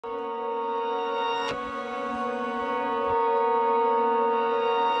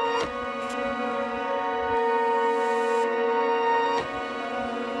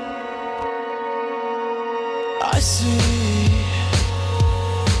see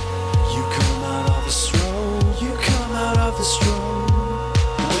you come out of the stroll, you come out of the stroll.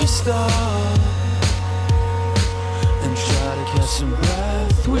 We stop and try to catch some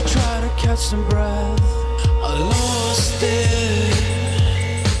breath, we try to catch some breath. I lost it,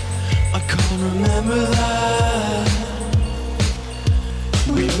 I can't remember that.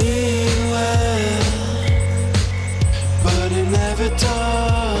 We mean well, but it never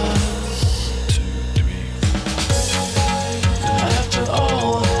does. 2, 3, 4. After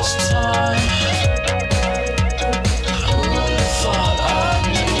all this time, I would have thought I'd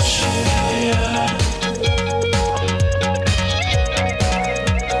meet you here.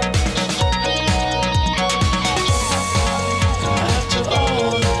 After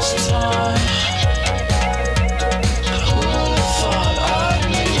all this time, I would have thought I'd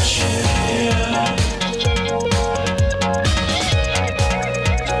meet you here.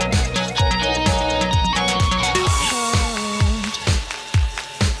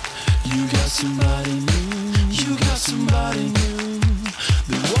 You got somebody new, you got somebody new.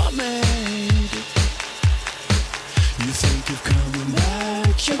 Then what made you think of coming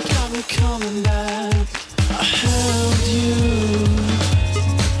back? You got me coming back. I held you